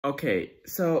Okay,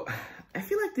 so I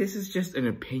feel like this is just an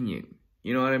opinion.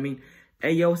 You know what I mean?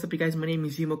 Hey, yo, what's up, you guys? My name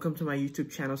is Zemo. Welcome to my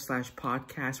YouTube channel /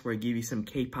 podcast where I give you some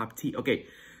K-pop tea. Okay,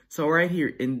 so right here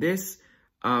in this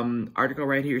article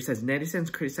right here, it says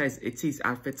netizens criticize Itzy's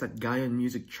outfits at Gaon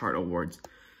Music Chart Awards.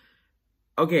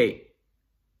 Okay,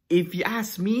 if you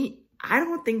ask me, I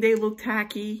don't think they look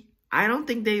tacky. I don't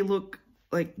think they look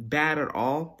like bad at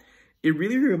all. It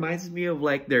really reminds me of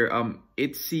like their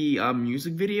Itzy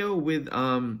music video with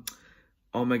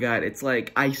oh my god, it's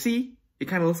like Icy. It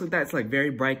kind of looks like that. It's like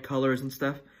very bright colors and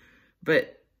stuff.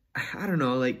 But I don't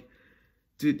know, like,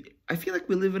 dude, I feel like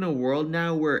we live in a world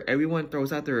now where everyone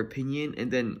throws out their opinion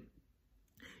and then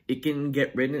it can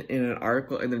get written in an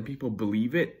article and then people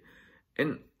believe it.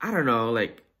 And I don't know,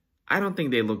 like, I don't think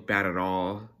they look bad at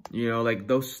all. You know, like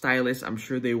those stylists, I'm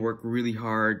sure they work really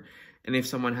hard. And if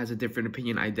someone has a different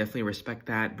opinion, I definitely respect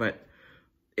that. But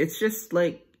it's just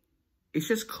like, it's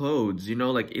just clothes, you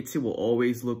know? Like Itzy will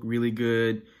always look really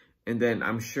good. And then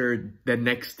I'm sure the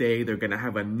next day they're gonna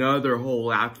have another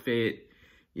whole outfit.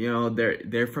 You know,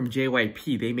 they're from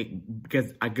JYP. They make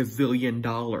a gazillion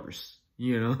dollars,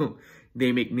 you know?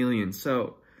 They make millions.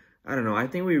 So, I don't know. I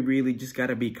think we really just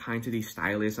gotta be kind to these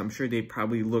stylists. I'm sure they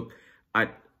probably look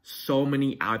at so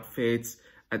many outfits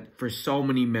for so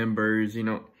many members, you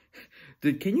know?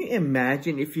 Dude, can you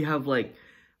imagine if you have like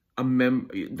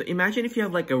imagine if you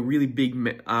have like a really big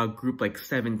group like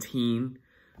 17.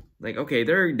 Like, okay,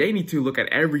 they need to look at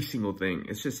every single thing.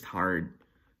 It's just hard.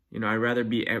 You know, I'd rather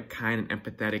be kind and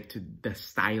empathetic to the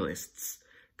stylists.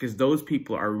 Because those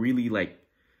people are really like,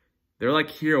 they're like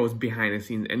heroes behind the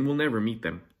scenes and we'll never meet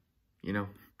them. You know?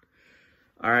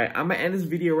 Alright, I'm going to end this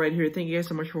video right here. Thank you guys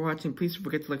so much for watching. Please don't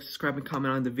forget to like, subscribe, and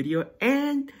comment on the video.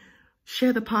 And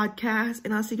share the podcast.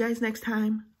 And I'll see you guys next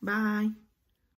time. Bye.